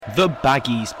The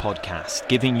Baggies Podcast,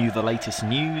 giving you the latest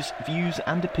news, views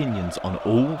and opinions on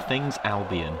all things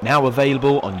Albion. Now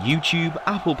available on YouTube,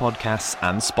 Apple Podcasts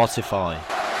and Spotify.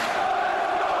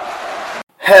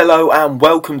 Hello and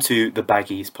welcome to the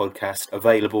Baggies Podcast,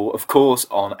 available of course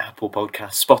on Apple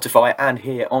Podcasts, Spotify and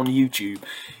here on YouTube.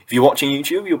 If you're watching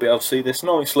YouTube, you'll be able to see this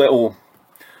nice little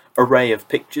array of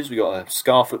pictures. We got a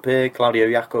scarf up here, Claudio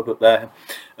Jacob up there,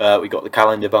 we got the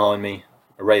calendar behind me,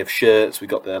 array of shirts, we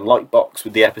got the light box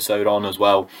with the episode on as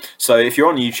well. So if you're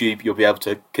on YouTube, you'll be able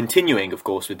to, continuing of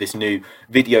course with this new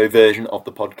video version of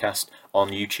the podcast on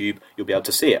YouTube, you'll be able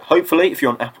to see it. Hopefully if you're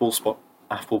on Apple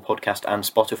Podcast and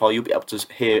Spotify, you'll be able to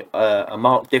hear a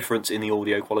marked difference in the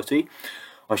audio quality,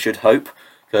 I should hope,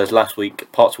 because last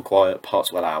week parts were quiet,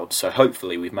 parts were loud, so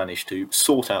hopefully we've managed to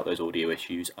sort out those audio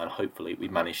issues and hopefully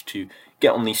we've managed to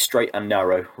get on the straight and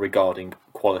narrow regarding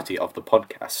quality of the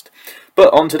podcast.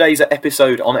 But on today's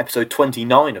episode, on episode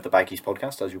 29 of the Baggies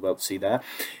Podcast, as you'll be able to see there,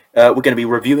 we're going to be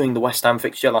reviewing the West Ham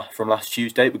fixture from last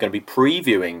Tuesday. We're going to be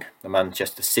previewing the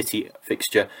Manchester City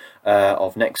fixture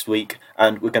of next week,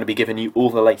 and we're going to be giving you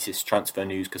all the latest transfer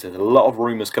news because there's a lot of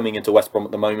rumours coming into West Brom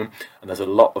at the moment, and there's a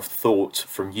lot of thoughts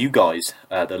from you guys,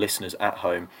 the listeners at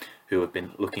home, who have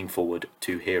been looking forward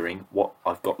to hearing what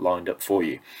I've got lined up for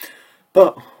you.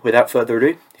 But without further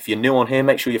ado, if you're new on here,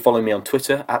 make sure you're following me on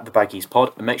Twitter at the Baggies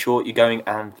Pod, and make sure you're going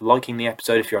and liking the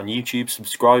episode if you're on YouTube,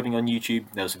 subscribing on YouTube.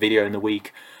 There's a video in the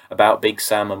week about Big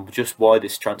Sam and just why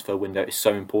this transfer window is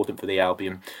so important for the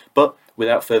Albion. But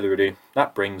without further ado,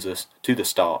 that brings us to the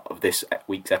start of this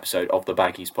week's episode of the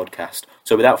Baggies Podcast.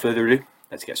 So without further ado,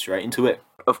 let's get straight into it.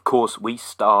 Of course, we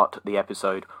start the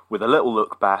episode with a little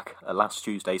look back at last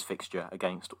Tuesday's fixture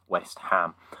against West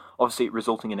Ham. Obviously,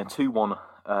 resulting in a 2-1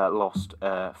 loss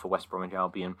for West Bromwich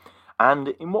Albion, and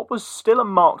in what was still a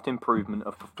marked improvement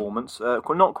of performance,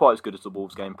 not quite as good as the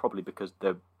Wolves game, probably because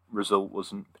the result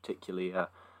wasn't particularly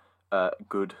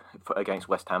good against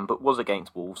West Ham, but was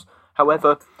against Wolves.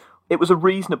 However, it was a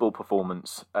reasonable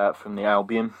performance from the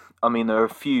Albion. I mean, there are a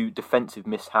few defensive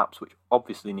mishaps which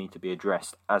obviously need to be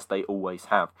addressed, as they always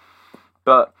have.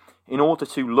 But in order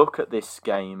to look at this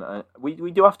game,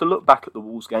 we do have to look back at the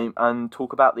Wolves game and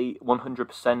talk about the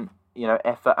 100%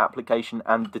 effort, application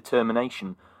and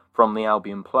determination from the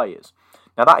Albion players.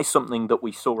 Now that is something that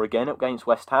we saw again against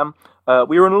West Ham.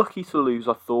 We were unlucky to lose,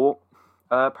 I thought.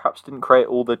 Perhaps didn't create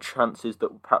all the chances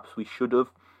that perhaps we should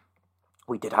have.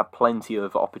 We did have plenty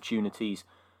of opportunities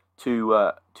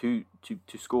to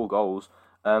score goals.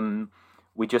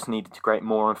 We just needed to create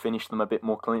more and finish them a bit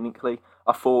more clinically.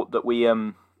 I thought that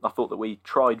we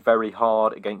tried very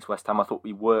hard against West Ham. I thought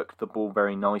we worked the ball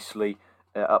very nicely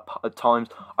at times.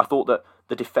 I thought that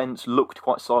the defence looked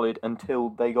quite solid until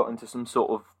they got into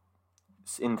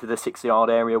into the 6-yard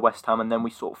area, West Ham, and then we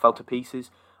sort of fell to pieces.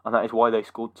 And that is why they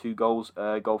scored 2 goals.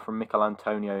 A goal from Mikel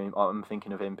Antonio, I'm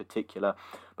thinking of him in particular.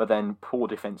 But then poor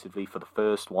defensively for the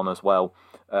first one as well,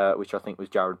 which I think was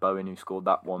Jared Bowen who scored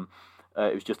that one.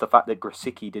 It was just the fact that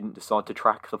Grosicki didn't decide to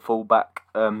track the full-back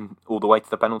all the way to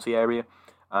the penalty area.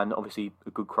 And obviously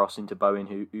a good cross into Bowen,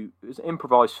 who was an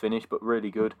improvised finish, but really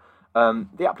good.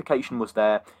 The application was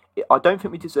there. I don't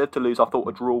think we deserved to lose. I thought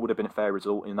a draw would have been a fair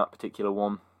result in that particular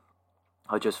one.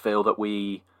 I just feel that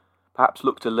we perhaps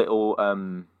looked a little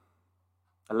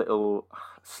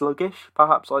sluggish,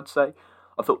 perhaps I'd say.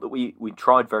 I thought that we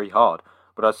tried very hard,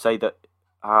 but I'd say that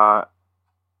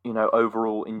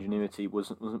overall ingenuity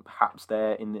wasn't perhaps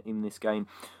there in this game.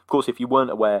 Of course, if you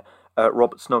weren't aware,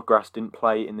 Robert Snodgrass didn't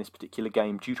play in this particular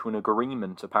game due to an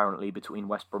agreement apparently between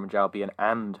West Bromwich Albion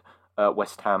and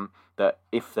West Ham that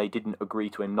if they didn't agree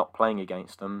to him not playing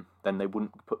against them, then they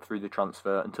wouldn't put through the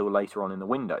transfer until later on in the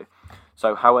window.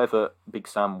 So, however, Big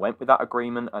Sam went with that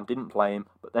agreement and didn't play him,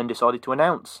 but then decided to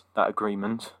announce that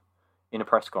agreement in a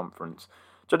press conference.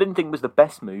 So I didn't think it was the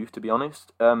best move, to be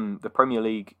honest. The Premier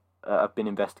League have been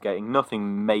investigating,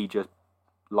 nothing major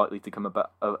likely to come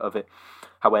about of it.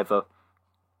 However,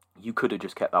 you could have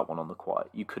just kept that one on the quiet.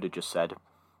 You could have just said,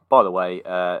 by the way,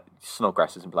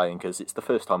 Snodgrass isn't playing because it's the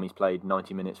first time he's played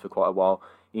 90 minutes for quite a while.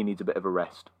 He needs a bit of a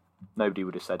rest. Nobody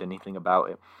would have said anything about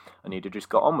it, and he'd have just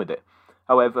got on with it.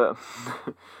 However,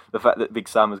 the fact that Big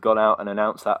Sam has gone out and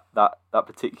announced that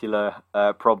particular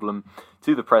problem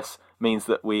to the press means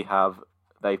that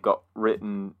they've got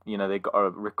a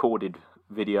recorded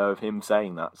video of him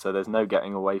saying that, so there's no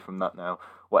getting away from that now.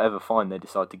 Whatever fine they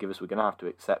decide to give us, we're going to have to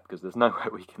accept, because there's no way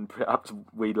we can perhaps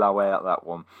wheedle our way out that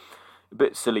one. A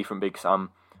bit silly from Big Sam,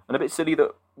 and a bit silly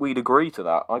that we'd agree to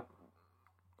that.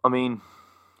 I mean,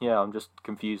 yeah, I'm just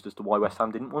confused as to why West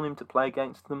Ham didn't want him to play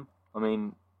against them. I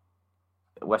mean,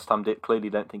 West Ham clearly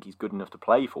don't think he's good enough to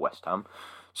play for West Ham,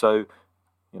 so,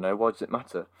 why does it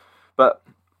matter? But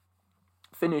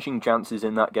finishing chances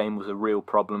in that game was a real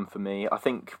problem for me. I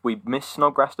think we missed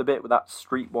Snodgrass a bit with that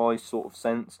streetwise sort of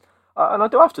sense. And I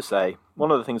do have to say,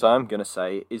 one of the things I am going to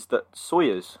say is that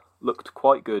Sawyers looked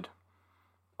quite good,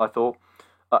 I thought.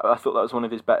 I thought that was one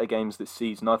of his better games this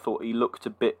season. I thought he looked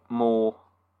a bit more,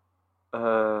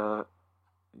 a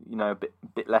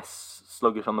bit less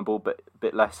sluggish on the ball, but a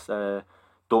bit less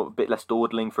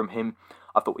dawdling from him.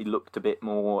 I thought he looked a bit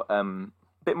more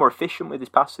efficient with his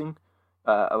passing.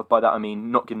 By that I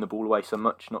mean not giving the ball away so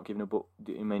much, not giving the ball.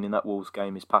 I mean, in that Wolves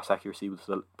game, his pass accuracy was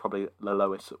probably the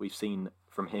lowest that we've seen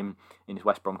from him in his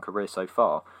West Brom career so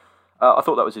far. I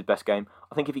thought that was his best game.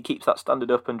 I think if he keeps that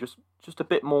standard up and just a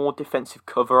bit more defensive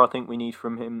cover, I think we need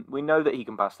from him. We know that he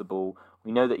can pass the ball.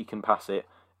 We know that he can pass it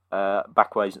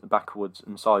backwards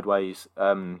and sideways,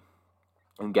 and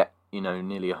get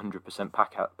nearly 100%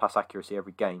 pass accuracy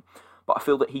every game. But I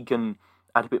feel that he can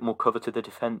add a bit more cover to the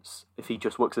defence if he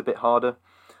just works a bit harder.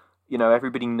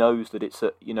 Everybody knows that it's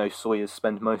Sawyers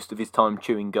spends most of his time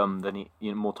chewing gum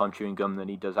more time chewing gum than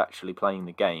he does actually playing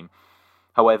the game.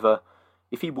 However,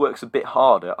 if he works a bit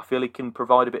harder, I feel he can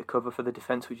provide a bit of cover for the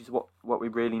defence, which is what we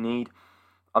really need.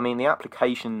 I mean, the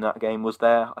application in that game was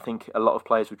there. I think a lot of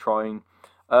players were trying.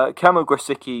 Kamil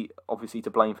Grosicki, obviously to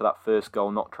blame for that first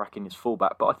goal, not tracking his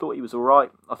fullback, but I thought he was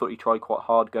alright. I thought he tried quite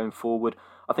hard going forward.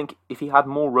 I think if he had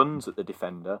more runs at the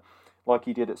defender, like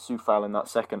he did at Soufal in that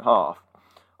second half,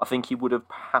 I think he would have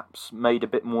perhaps made a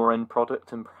bit more end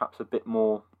product and perhaps a bit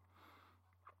more,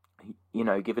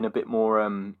 given a bit more,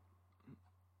 a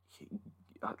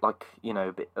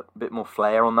bit more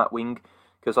flair on that wing.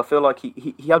 Because I feel like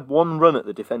he had one run at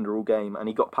the defender all game and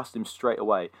he got past him straight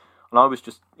away. And I was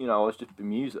just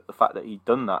bemused at the fact that he'd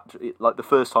done that. Like the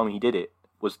first time he did it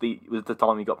was the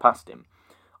time he got past him.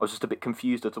 I was just a bit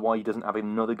confused as to why he doesn't have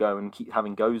another go and keep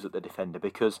having goes at the defender.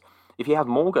 Because if he had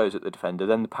more goes at the defender,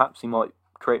 then perhaps he might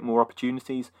create more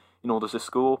opportunities in order to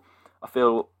score. I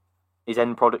feel his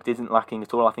end product isn't lacking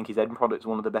at all. I think his end product is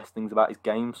one of the best things about his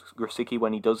games. Grosicki,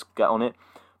 when he does get on it,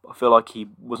 but I feel like he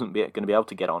wasn't going to be able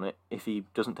to get on it if he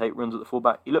doesn't take runs at the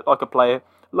fullback. He looked like a player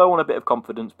low on a bit of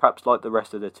confidence, perhaps like the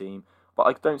rest of the team. But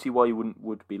I don't see why he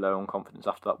would be low on confidence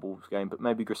after that Wolves game. But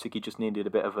maybe Grosicki just needed a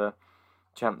bit of a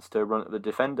chance to run at the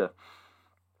defender.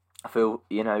 I feel,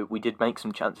 we did make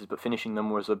some chances, but finishing them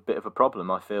was a bit of a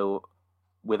problem. I feel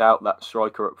without that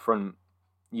striker up front,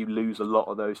 you lose a lot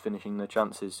of those finishing the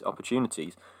chances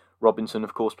opportunities. Robinson,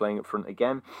 of course, playing up front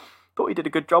again. Thought he did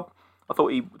a good job. I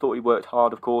thought he worked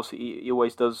hard, of course. He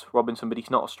always does, Robinson, but he's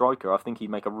not a striker. I think he'd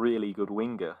make a really good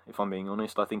winger, if I'm being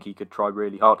honest. I think he could try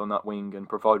really hard on that wing and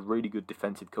provide really good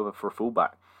defensive cover for a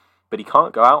fullback. But he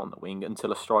can't go out on the wing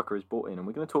until a striker is brought in. And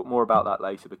we're going to talk more about that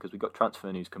later because we've got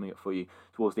transfer news coming up for you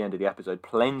towards the end of the episode.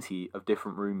 Plenty of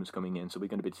different rumours coming in, so we're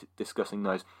going to be discussing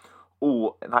those.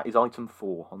 Oh, that is item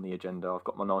 4 on the agenda. I've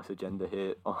got my nice agenda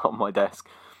here on my desk.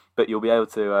 But you'll be able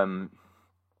to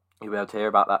hear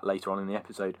about that later on in the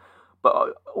episode.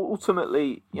 But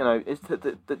ultimately, it's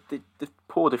the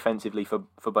poor defensively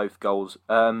for both goals.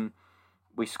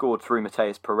 We scored through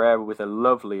Mateus Pereira with a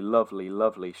lovely, lovely,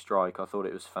 lovely strike. I thought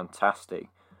it was fantastic.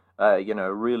 A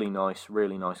really nice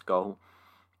goal.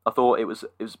 I thought it was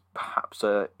perhaps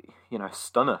a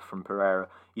stunner from Pereira.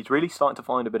 He's really starting to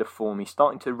find a bit of form. He's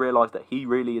starting to realise that he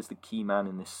really is the key man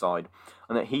in this side,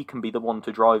 and that he can be the one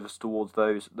to drive us towards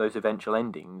those eventual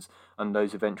endings and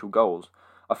those eventual goals.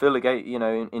 I feel like I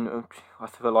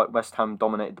feel like West Ham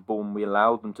dominated the ball and we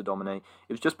allowed them to dominate.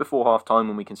 It was just before half time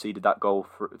when we conceded that goal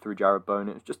through Jared Bowen.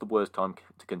 It was just the worst time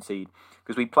to concede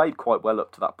because we played quite well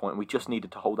up to that point. We just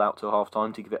needed to hold out till half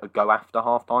time to give it a go after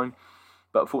half time,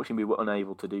 but unfortunately we were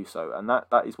unable to do so. And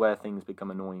that is where things become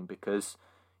annoying because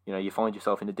you find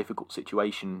yourself in a difficult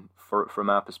situation from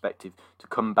our perspective to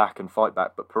come back and fight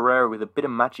back. But Pereira, with a bit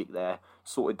of magic there,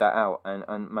 sorted that out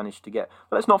and managed to get...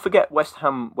 But let's not forget West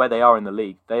Ham, where they are in the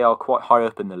league. They are quite high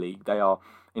up in the league. They are,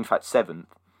 in fact, 7th.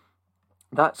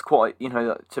 That's quite,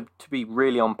 to be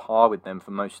really on par with them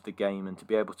for most of the game and to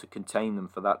be able to contain them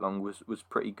for that long was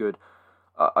pretty good.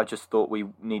 I just thought we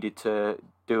needed to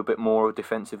do a bit more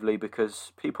defensively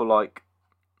because people like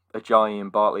Ajayi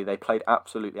and Bartley, they played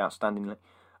absolutely outstandingly.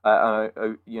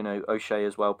 O'Shea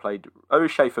as well played.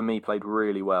 O'Shea for me played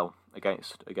really well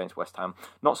against West Ham.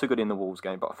 Not so good in the Wolves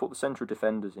game, but I thought the central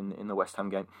defenders in the West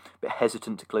Ham game a bit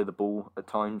hesitant to clear the ball at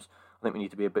times. I think we need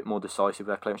to be a bit more decisive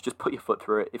with our clearance. Just put your foot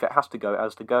through it. If it has to go, it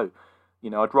has to go.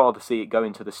 I'd rather see it go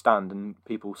into the stand and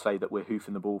people say that we're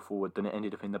hoofing the ball forward than it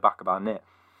ended up in the back of our net,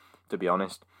 to be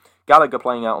honest. Gallagher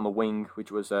playing out on the wing,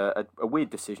 which was a weird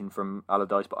decision from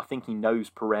Allardyce, but I think he knows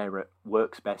Pereira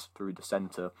works best through the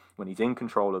centre when he's in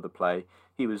control of the play.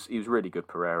 He was really good,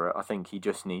 Pereira. I think he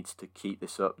just needs to keep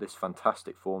this up, this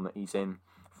fantastic form that he's in.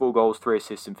 4 goals, 3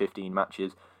 assists in 15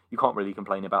 matches. You can't really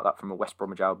complain about that from a West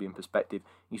Bromwich Albion perspective.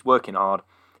 He's working hard.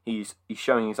 He's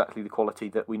showing exactly the quality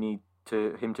that we need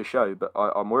him to show. But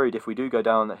I'm worried if we do go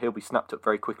down that he'll be snapped up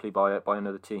very quickly by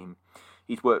another team.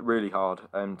 He's worked really hard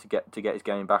to get his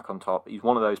game back on top. He's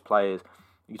one of those players.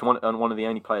 He's one of the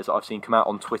only players that I've seen come out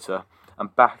on Twitter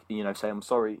and say, I'm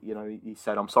sorry. He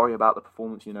said, I'm sorry about the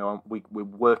performance. We're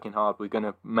working hard. We're going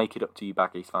to make it up to you,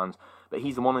 Baggies fans. But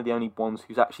he's one of the only ones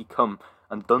who's actually come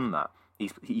and done that.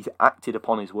 He's acted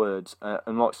upon his words,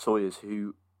 unlike Sawyers,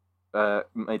 who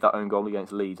made that own goal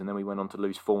against Leeds, and then we went on to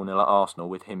lose 4-0 at Arsenal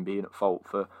with him being at fault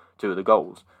for 2 of the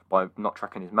goals by not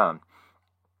tracking his man.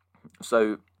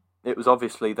 So it was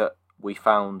obviously that we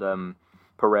found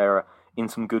Pereira in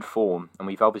some good form, and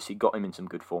we've obviously got him in some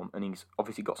good form, and he's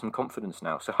obviously got some confidence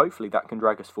now. So hopefully that can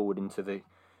drag us forward into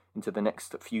the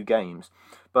next few games.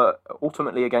 But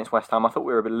ultimately against West Ham, I thought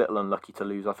we were a little unlucky to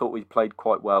lose. I thought we played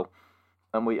quite well,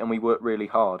 and we worked really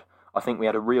hard. I think we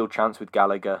had a real chance with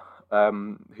Gallagher,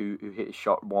 who hit his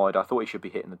shot wide. I thought he should be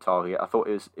hitting the target. I thought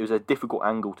it was a difficult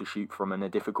angle to shoot from and a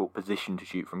difficult position to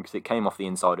shoot from because it came off the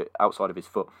outside of his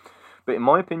foot. But in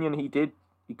my opinion, he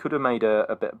could have made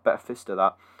a bit better fist of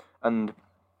that, and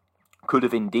could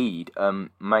have indeed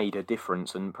made a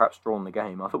difference and perhaps drawn the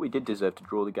game. I thought we did deserve to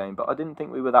draw the game, but I didn't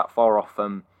think we were that far off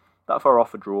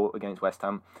a draw against West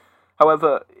Ham.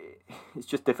 However, it's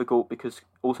just difficult because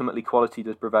ultimately quality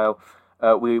does prevail.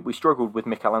 We struggled with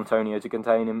Mikel Antonio to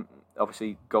contain him.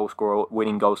 Obviously,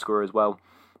 winning goal scorer as well.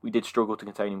 We did struggle to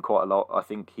contain him quite a lot. I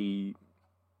think he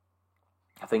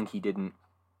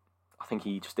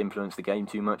just influenced the game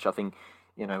too much. I think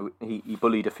he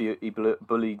bullied a few. He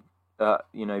bullied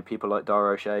people like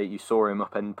Dara O'Shea. You saw him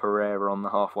upend Pereira on the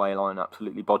halfway line,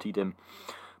 absolutely bodied him.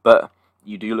 But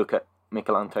you do look at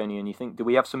Mikel Antonio and you think, do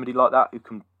we have somebody like that who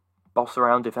can boss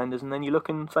around defenders? And then you look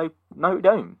and say, no, we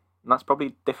don't. And that's probably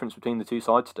the difference between the two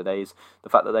sides today, is the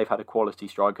fact that they've had a quality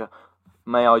striker.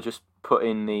 May I just put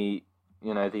in the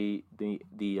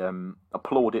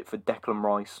applaud it for Declan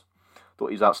Rice. Thought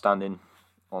he was outstanding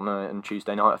on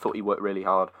Tuesday night. I thought he worked really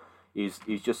hard. He's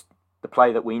just the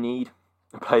player that we need.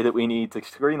 The play that we need to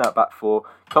screen that back four,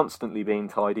 constantly being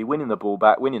tidy, winning the ball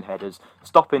back, winning headers,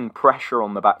 stopping pressure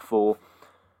on the back four.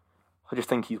 I just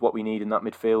think he's what we need in that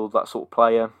midfield, that sort of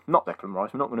player. Not Declan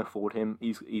Rice, we're not going to afford him.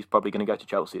 He's probably going to go to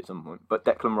Chelsea at some point. But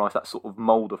Declan Rice, that sort of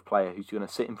mould of player who's going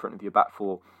to sit in front of your back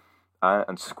four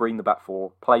and screen the back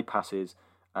four, play passes,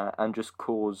 and just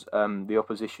cause the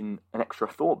opposition an extra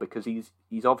thought, because he's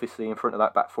obviously in front of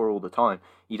that back four all the time.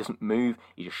 He doesn't move,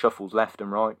 he just shuffles left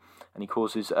and right, and he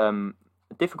causes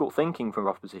difficult thinking from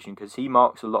opposition, because he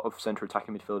marks a lot of centre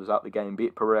attacking midfielders out the game. Be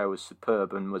it Pereira was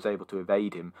superb and was able to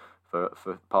evade him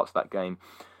for parts of that game.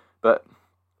 But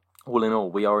all in all,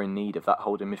 we are in need of that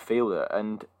holding midfielder,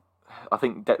 and I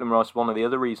think Declan Rice was one of the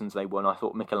other reasons they won. I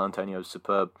thought Mikel Antonio was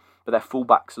superb, but their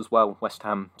fullbacks as well, West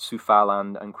Ham,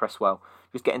 Soufal and Cresswell,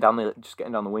 just getting down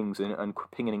the wings and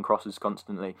pinging in crosses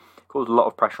constantly, caused a lot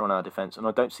of pressure on our defence, and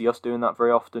I don't see us doing that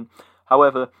very often.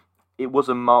 However, it was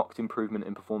a marked improvement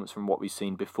in performance from what we've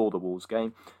seen before the Wolves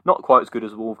game. Not quite as good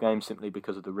as the Wolves game, simply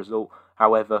because of the result.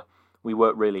 However, we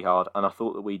worked really hard, and I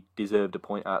thought that we deserved a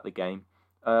point out of the game.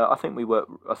 I thought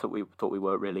we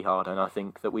worked really hard, and I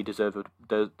think that we deserved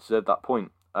that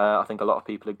point. I think a lot of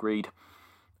people agreed,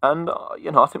 and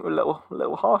I think we're a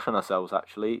little harsh on ourselves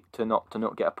actually to not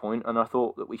get a point. And I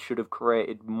thought that we should have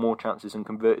created more chances and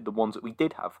converted the ones that we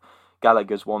did have.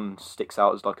 Gallagher's one sticks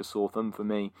out as like a sore thumb for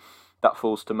me. That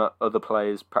falls to other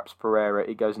players, perhaps Pereira,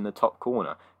 it goes in the top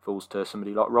corner. Falls to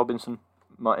somebody like Robinson,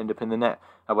 might end up in the net.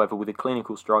 However, with a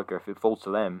clinical striker, if it falls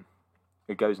to them,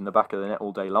 it goes in the back of the net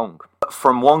all day long. But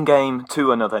from one game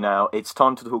to another now, it's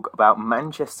time to talk about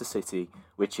Manchester City,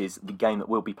 which is the game that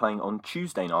we'll be playing on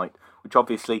Tuesday night, which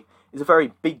obviously is a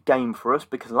very big game for us,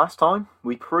 because last time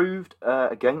we proved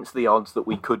against the odds that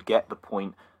we could get the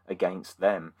point against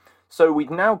them. So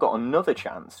we've now got another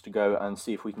chance to go and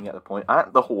see if we can get the point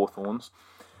at the Hawthorns.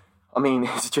 I mean,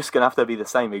 it's just going to have to be the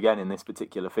same again in this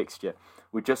particular fixture.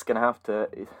 It's just going to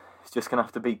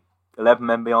have to be 11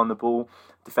 men behind the ball,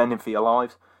 defending for your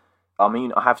lives. I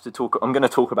mean, I'm going to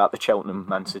talk about the Cheltenham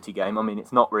Man City game. I mean,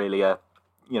 it's not really a,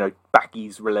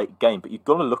 Baggies related game, but you've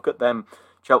got to look at them,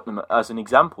 Cheltenham, as an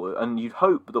example, and you'd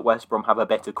hope that West Brom have a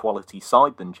better quality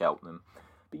side than Cheltenham.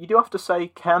 But you do have to say,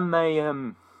 can they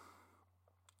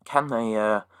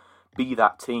be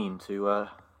that team to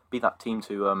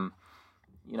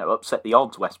upset the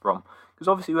odds, West Brom? Because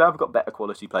obviously we have got better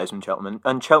quality players than Cheltenham,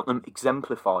 and Cheltenham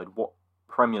exemplified what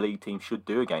Premier League teams should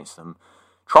do against them.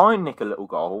 Try and nick a little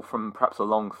goal from perhaps a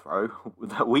long throw.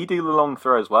 We do the long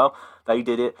throw as well. They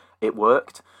did it. It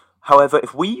worked. However,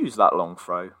 if we use that long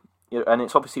throw, and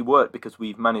it's obviously worked because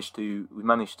we've managed to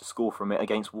score from it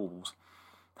against Wolves.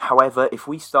 However, if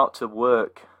we start to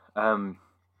work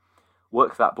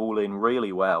that ball in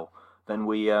really well, then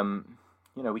we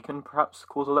can perhaps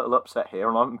cause a little upset here,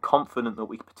 and I'm confident that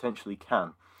we potentially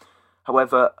can.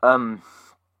 However,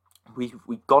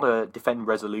 we've got to defend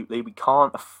resolutely. We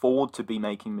can't afford to be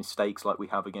making mistakes like we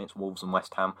have against Wolves and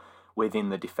West Ham within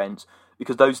the defence,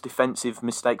 because those defensive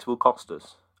mistakes will cost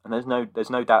us, and there's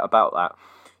no doubt about that.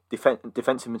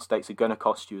 Defensive mistakes are going to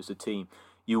cost you as a team.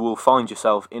 You will find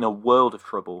yourself in a world of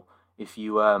trouble if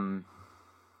you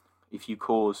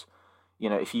cause,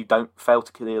 if you don't fail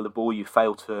to clear the ball, you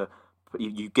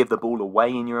give the ball away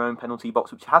in your own penalty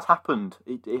box, which has happened.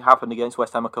 It happened against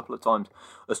West Ham a couple of times.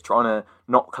 Us trying to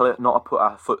not put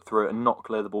our foot through it and not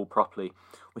clear the ball properly.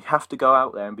 We have to go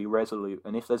out there and be resolute.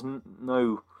 And if there's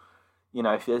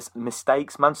if there's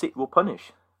mistakes, Man City will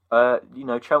punish.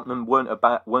 Cheltenham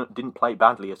didn't play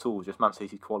badly at all. Just Man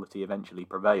City's quality eventually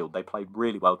prevailed. They played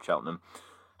really well, Cheltenham.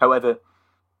 However,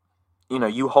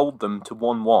 you hold them to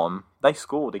 1-1. They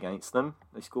scored against them.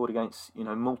 They scored against, there's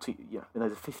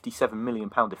a £57 million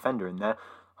defender in there.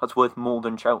 That's worth more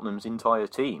than Cheltenham's entire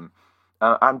team.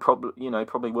 And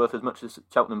probably worth as much as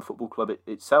Cheltenham Football Club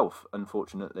itself,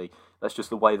 unfortunately. That's just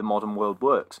the way the modern world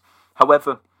works.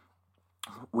 However,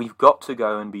 we've got to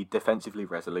go and be defensively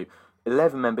resolute.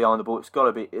 11 men behind the ball, it's got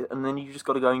to be, and then you just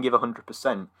got to go and give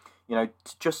 100%.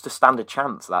 Just to stand a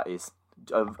chance, that is,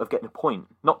 of getting a point.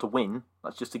 Not to win,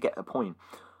 that's just to get a point.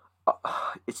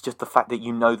 It's just the fact that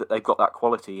that they've got that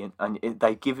quality, and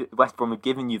West Brom have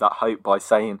given you that hope by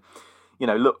saying,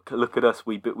 look at us,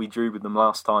 we drew with them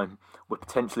last time.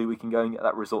 Potentially we can go and get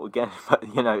that result again. But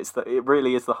it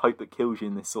really is the hope that kills you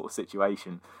in this sort of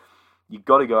situation. You've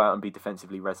got to go out and be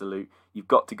defensively resolute. You've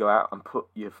got to go out and put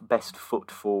your best foot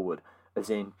forward. As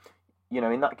in,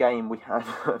 in that game we had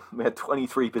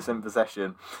 23%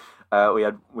 possession.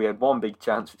 We had one big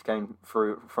chance which came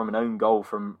through from an own goal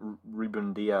from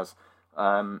Ruben Diaz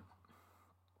off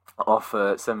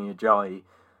Semi Ajayi.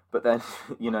 But then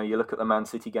you look at the Man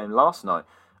City game last night,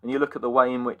 and you look at the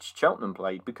way in which Cheltenham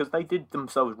played, because they did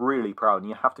themselves really proud, and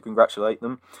you have to congratulate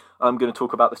them. I'm going to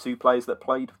talk about the two players that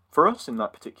played for us in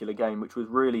that particular game, which was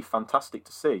really fantastic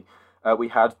to see. We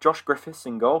had Josh Griffiths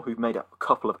in goal, who made a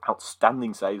couple of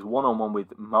outstanding saves, one-on-one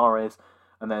with Mahrez,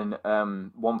 and then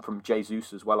one from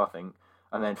Jesus as well, I think.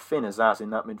 And then Finn Azaz in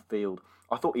that midfield.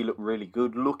 I thought he looked really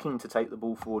good, looking to take the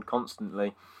ball forward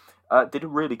constantly. Did a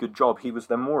really good job. He was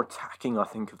the more attacking, I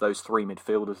think, of those three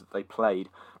midfielders that they played.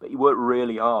 But he worked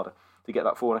really hard to get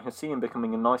that forward. I can see him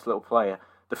becoming a nice little player.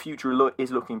 The future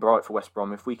is looking bright for West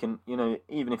Brom. If we can,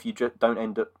 even if they don't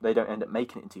end up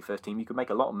making it into your first team, you could make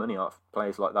a lot of money out of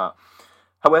players like that.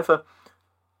 However,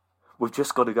 we've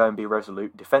just got to go and be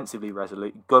resolute, defensively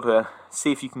resolute. You've got to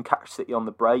see if you can catch City on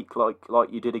the break, like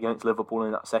you did against Liverpool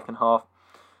in that second half.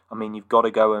 I mean, you've got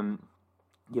to go and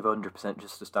give 100%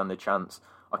 just to stand a chance.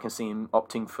 I can see him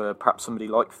opting for perhaps somebody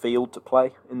like Field to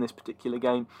play in this particular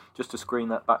game, just to screen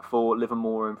that back four,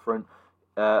 Livermore in front,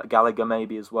 Gallagher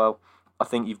maybe as well. I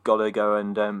think you've got to go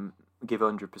and give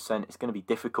 100%. It's going to be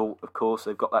difficult, of course.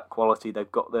 They've got that quality. They've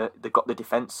got the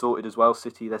defence sorted as well.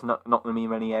 City, there's not going to be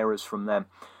many errors from them.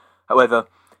 However,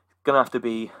 it's going to have to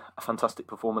be a fantastic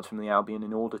performance from the Albion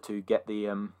in order to get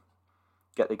the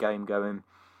game going.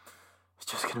 It's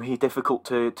just going to be difficult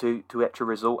to etch a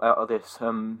result out of this.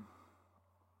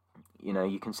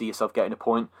 You can see yourself getting a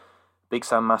point. Big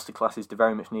Sam masterclass is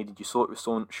very much needed. You saw it with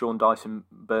Sean Dyson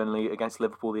Burnley against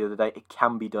Liverpool the other day. It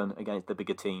can be done against the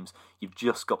bigger teams. You've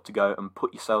just got to go and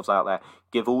put yourselves out there.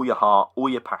 Give all your heart, all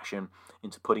your passion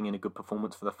into putting in a good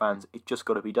performance for the fans. It's just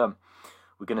got to be done.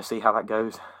 We're going to see how that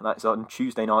goes. That's on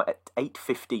Tuesday night at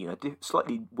 8:15, a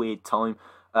slightly weird time.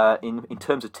 In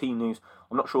terms of team news,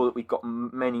 I'm not sure that we've got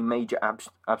many major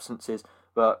absences,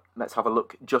 but let's have a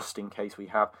look just in case we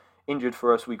have. Injured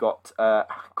for us, we got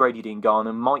Grady Dean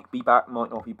Garner. Might be back,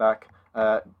 might not be back.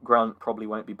 Grant probably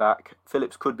won't be back.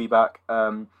 Phillips could be back,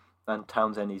 and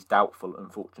Townsend is doubtful,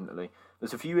 unfortunately.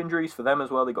 There's a few injuries for them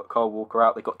as well. They got Kyle Walker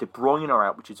out. They got De Bruyne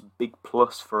out, which is a big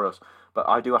plus for us. But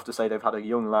I do have to say they've had a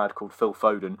young lad called Phil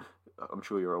Foden. I'm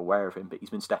sure you're aware of him, but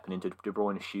he's been stepping into De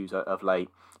Bruyne's shoes of late.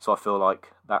 So I feel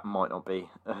like that might not be,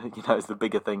 it's the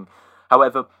bigger thing.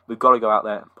 However, we've got to go out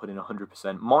there and put in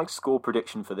 100%. My score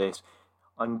prediction for this,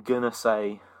 I'm gonna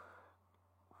say,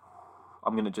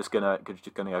 just gonna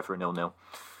go for a 0-0.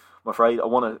 I'm afraid I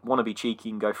want to be cheeky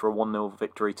and go for a 1-0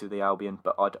 victory to the Albion,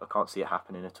 but I can't see it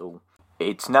happening at all.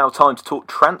 It's now time to talk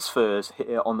transfers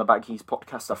here on the Baggies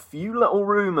Podcast. A few little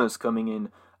rumours coming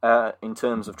in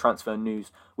terms of transfer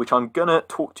news, which I'm going to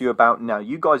talk to you about now.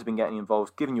 You guys have been getting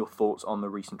involved, giving your thoughts on the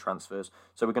recent transfers,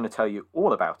 so we're going to tell you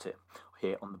all about it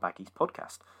here on the Baggies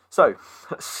Podcast. So,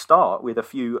 let's start with a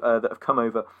few that have come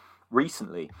over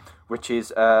recently, which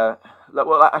is,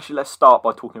 let's start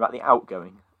by talking about the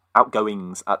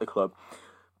outgoings at the club,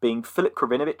 being Filip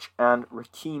Kravinovic and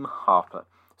Raheem Harper.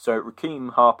 So Raheem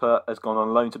Harper has gone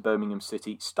on loan to Birmingham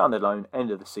City, standard loan, end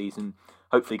of the season.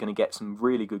 Hopefully going to get some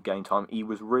really good game time. He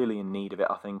was really in need of it,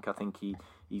 I think. I think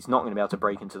he's not going to be able to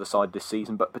break into the side this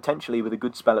season, but potentially with a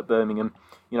good spell at Birmingham.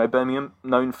 You know, Birmingham,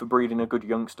 known for breeding a good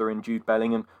youngster in Jude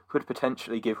Bellingham, could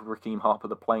potentially give Raheem Harper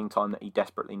the playing time that he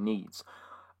desperately needs.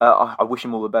 I wish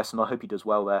him all the best, and I hope he does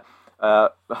well there.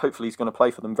 Hopefully he's going to play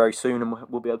for them very soon, and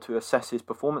we'll be able to assess his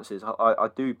performances. I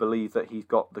do believe that he's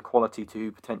got the quality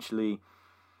to potentially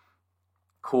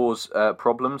cause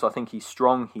problems. I think he's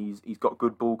strong. He's got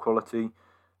good ball quality.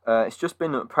 It's just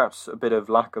been perhaps a bit of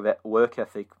lack of work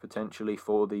ethic potentially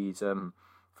for these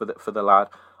for the lad.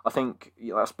 I think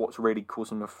that's what's really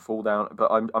causing him to fall down. But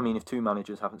I mean, if two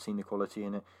managers haven't seen the quality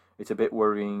in it, it's a bit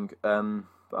worrying.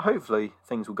 But hopefully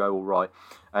things will go all right,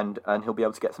 and he'll be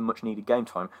able to get some much needed game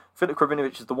time. Filip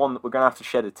Kravinovic is the one that we're going to have to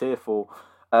shed a tear for.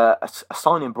 A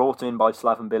signing brought in by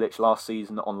Slaven Bilic last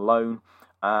season on loan.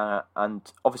 And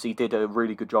obviously did a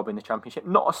really good job in the Championship.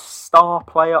 Not a star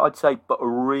player, I'd say, but a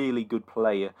really good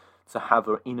player to have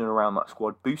in and around that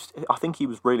squad. I think he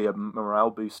was really a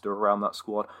morale booster around that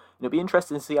squad. And it'll be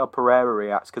interesting to see how Pereira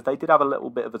reacts, because they did have a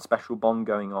little bit of a special bond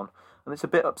going on. And it's a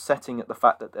bit upsetting at the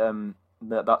fact that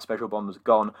that special bond was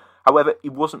gone. However, he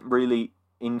wasn't really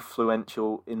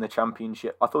influential in the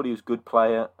Championship. I thought he was a good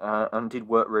player and did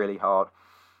work really hard.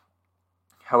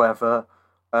 However,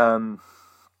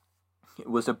 it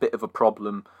was a bit of a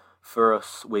problem for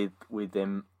us with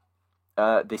him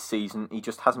this season. He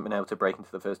just hasn't been able to break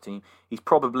into the first team. He's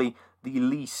probably the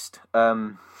least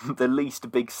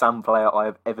Big Sam player I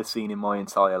have ever seen in my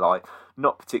entire life.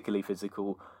 Not particularly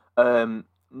physical.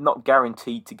 Not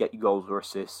guaranteed to get you goals or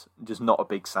assists. Just not a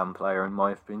Big Sam player in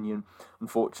my opinion,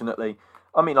 unfortunately.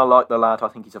 I mean, I like the lad. I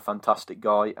think he's a fantastic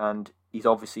guy, and he's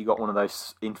obviously got one of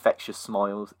those infectious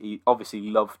smiles. He obviously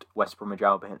loved West Bromwich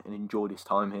Albion and enjoyed his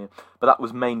time here, but that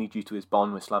was mainly due to his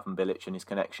bond with Slaven Bilic and his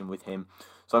connection with him.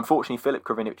 So unfortunately, Filip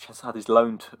Kravinovic has had his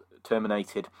loan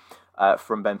terminated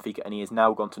from Benfica, and he has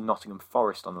now gone to Nottingham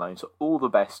Forest on loan. So all the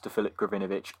best to Filip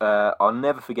Kravinovic. I'll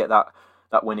never forget that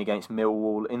win against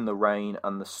Millwall in the rain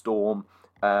and the storm,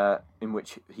 in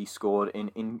which he scored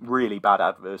in really bad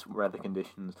adverse weather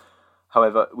conditions.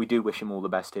 However, we do wish him all the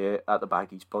best here at the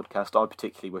Baggies Podcast. I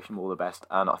particularly wish him all the best,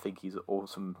 and I think he's an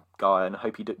awesome guy, and I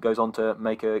hope he goes on to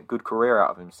make a good career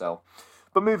out of himself.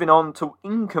 But moving on to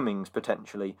incomings,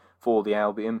 potentially, for the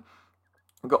Albion.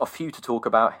 We've got a few to talk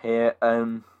about here.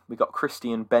 We've got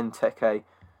Christian Benteke,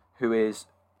 who is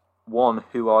one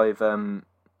who I've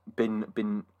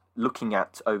been looking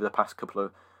at over the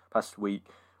past week.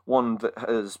 One that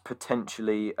has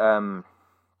potentially come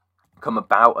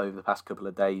about over the past couple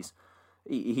of days.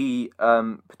 He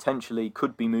potentially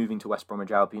could be moving to West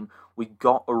Bromwich Albion. We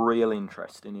got a real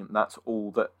interest in him. That's all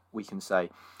that we can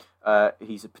say.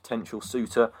 He's a potential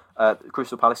suitor.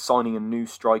 Crystal Palace signing a new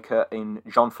striker in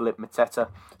Jean-Philippe Mateta.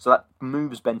 So that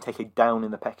moves Benteke down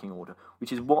in the pecking order,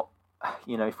 which is what,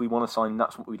 if we want to sign,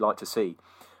 that's what we'd like to see.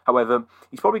 However,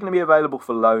 he's probably going to be available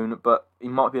for loan, but he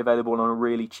might be available on a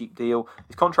really cheap deal.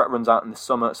 His contract runs out in the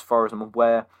summer, as far as I'm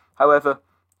aware. However,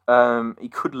 he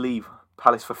could leave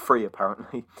Palace for free,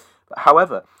 apparently.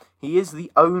 However,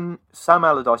 Sam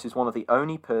Allardyce is one of the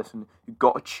only person who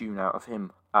got a tune out of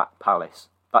him at Palace.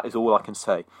 That is all I can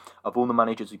say. Of all the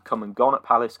managers who've come and gone at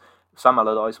Palace, Sam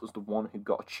Allardyce was the one who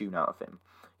got a tune out of him.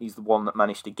 He's the one that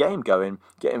managed to get him going,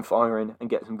 get him firing, and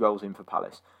get some goals in for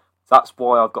Palace. That's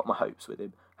why I've got my hopes with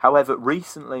him. However,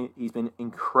 recently he's been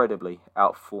incredibly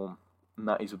out of form, and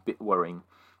that is a bit worrying.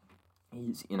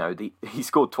 He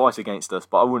scored twice against us,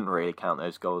 but I wouldn't really count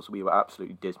those goals. We were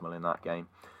absolutely dismal in that game.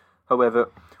 However,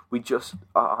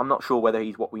 I'm not sure whether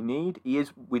he's what we need.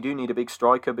 We do need a big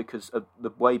striker, because of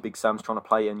the way Big Sam's trying to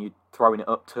play, and you're throwing it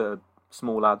up to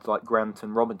small lads like Grant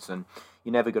and Robinson.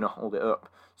 You're never going to hold it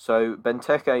up. So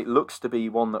Benteke looks to be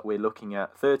one that we're looking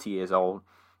at. 30 years old.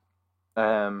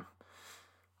 I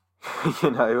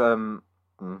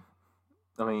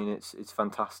mean, it's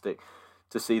fantastic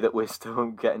to see that we're still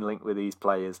getting linked with these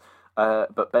players.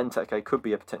 But Benteke could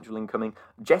be a potential incoming.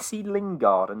 Jesse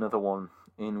Lingard, another one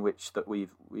in which that we've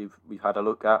had a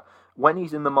look at. When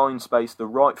he's in the mind space, the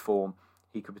right form,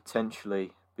 he could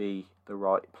potentially be the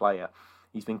right player.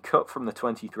 He's been cut from the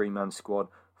 23-man squad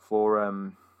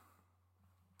for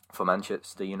for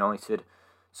Manchester United.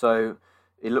 So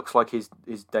it looks like his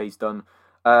day's done.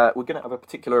 We're going to have a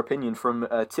particular opinion from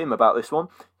Tim about this one.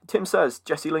 Tim says,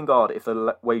 Jesse Lingard, if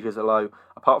the wages are low.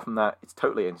 Apart from that, it's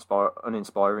totally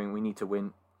uninspiring. We need to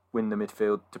win the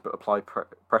midfield to apply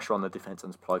pressure on the defence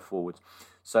and supply forwards.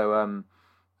 So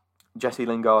Jesse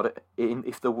Lingard,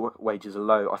 if the wages are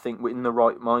low, I think in the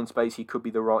right mind space, he could be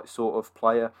the right sort of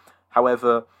player.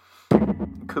 However,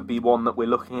 could be one that we're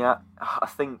looking at. I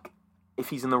think if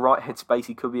he's in the right headspace,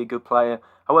 he could be a good player.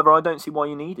 However, I don't see why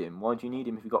you need him. Why do you need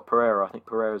him if you've got Pereira? I think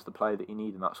Pereira's the player that you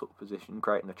need in that sort of position,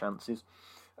 creating the chances.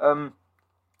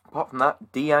 Apart from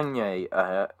that, Diagne,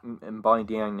 Mbaye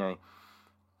Diagne,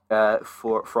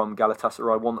 from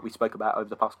Galatasaray, one that we spoke about over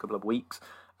the past couple of weeks.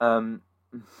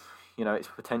 It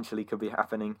potentially could be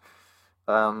happening.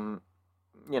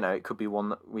 It could be one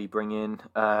that we bring in.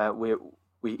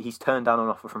 He's turned down an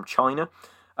offer from China,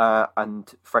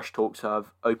 and fresh talks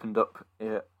have opened up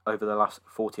over the last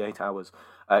 48 hours.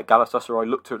 Galatasaray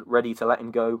looked ready to let him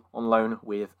go on loan,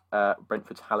 with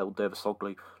Brentford's Halil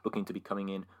Dervisoglu looking to be coming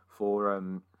in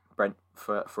from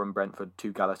Brentford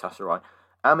to Galatasaray.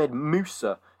 Ahmed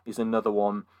Musa is another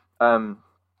one.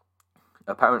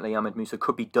 Apparently, Ahmed Musa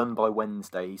could be done by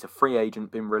Wednesday. He's a free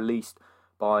agent, been released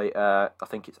by I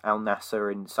think it's Al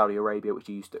Nassr in Saudi Arabia,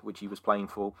 which he was playing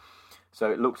for. So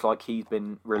it looks like he's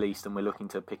been released, and we're looking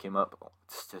to pick him up.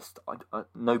 It's just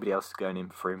nobody else is going in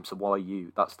for him. So why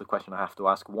you? That's the question I have to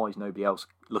ask. Why is nobody else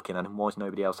looking at him? Why is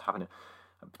nobody else trying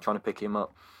to pick him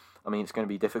up? I mean, it's going to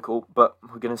be difficult, but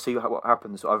we're going to see what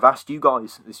happens. I've asked you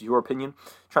guys, this is your opinion,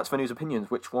 Transfer News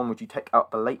opinions, which one would you take out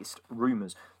the latest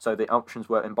rumours? So the options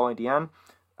were Mbaye Diagne,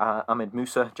 Ahmed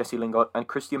Musa, Jesse Lingard, and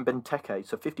Christian Benteke.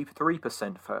 So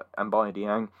 53% for Mbaye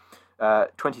Diagne,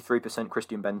 23%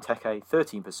 Christian Benteke,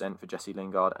 13% for Jesse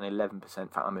Lingard, and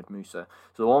 11% for Ahmed Musa.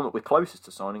 So the one that we're closest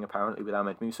to signing, apparently, with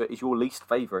Ahmed Musa is your least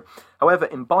favourite. However,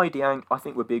 Mbaye Diagne, I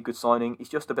think, would be a good signing. He's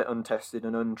just a bit untested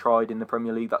and untried in the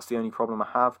Premier League. That's the only problem I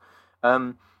have.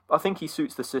 I think he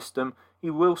suits the system. He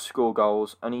will score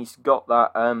goals, and he's got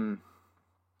that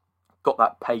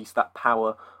pace, that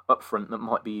power up front that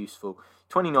might be useful.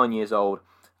 29 years old.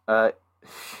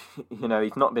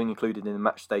 He's not been included in the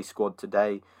matchday squad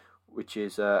today, which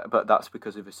is, but that's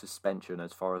because of a suspension,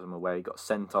 as far as I'm aware. He got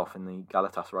sent off in the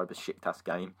Galatasaray Besiktas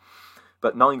game.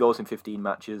 But 9 goals in 15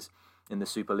 matches in the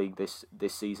Super League this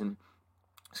season.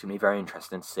 It's going to be very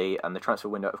interesting to see. And the transfer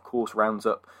window, of course, rounds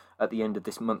up at the end of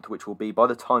this month, which will be, by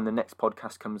the time the next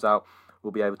podcast comes out,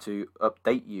 we'll be able to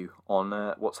update you on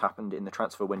what's happened in the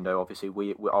transfer window.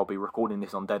 Obviously, I'll be recording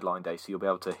this on deadline day, so you'll be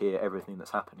able to hear everything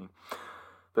that's happening.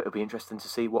 But it'll be interesting to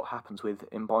see what happens with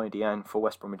Mbaye Diagne for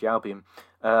West Bromwich Albion.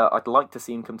 I'd like to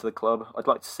see him come to the club. I'd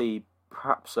like to see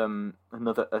perhaps a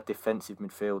defensive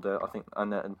midfielder, I think,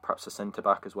 and perhaps a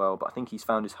centre-back as well. But I think he's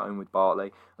found his home with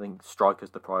Bartley. I think striker's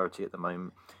the priority at the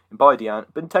moment. Mbaye Diagne,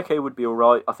 Benteke would be all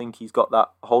right. I think he's got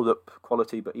that hold-up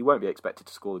quality, but he won't be expected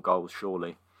to score the goals,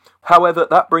 surely. However,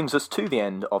 that brings us to the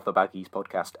end of the Baggies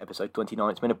Podcast, episode 29.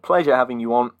 It's been a pleasure having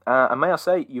you on, and may I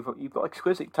say, you've got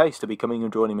exquisite taste to be coming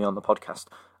and joining me on the podcast,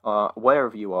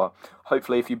 wherever you are.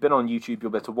 Hopefully, if you've been on YouTube,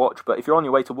 you'll be able to watch, but if you're on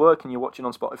your way to work and you're watching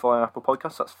on Spotify and Apple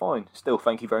Podcasts, that's fine. Still,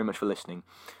 thank you very much for listening.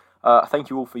 Thank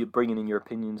you all for bringing in your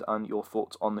opinions and your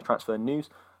thoughts on the transfer news.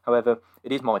 However,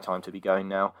 it is my time to be going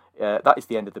now. That is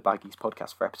the end of the Baggies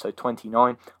Podcast for episode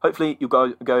 29. Hopefully you'll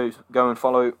go and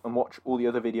follow and watch all the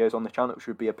other videos on the channel, which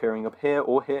should be appearing up here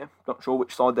or here. Not sure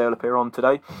which side they'll appear on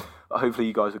today, but hopefully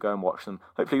you guys will go and watch them.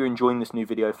 Hopefully you're enjoying this new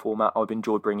video format. I've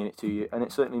enjoyed bringing it to you, and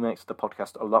it certainly makes the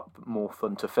podcast a lot more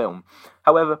fun to film.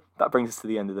 However, that brings us to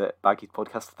the end of the Baggies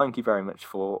Podcast. Thank you very much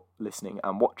for listening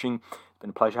and watching. It's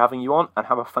been a pleasure having you on, and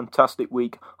have a fantastic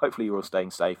week. Hopefully you're all staying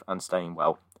safe and staying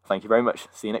well. Thank you very much.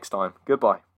 See you next time.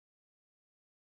 Goodbye.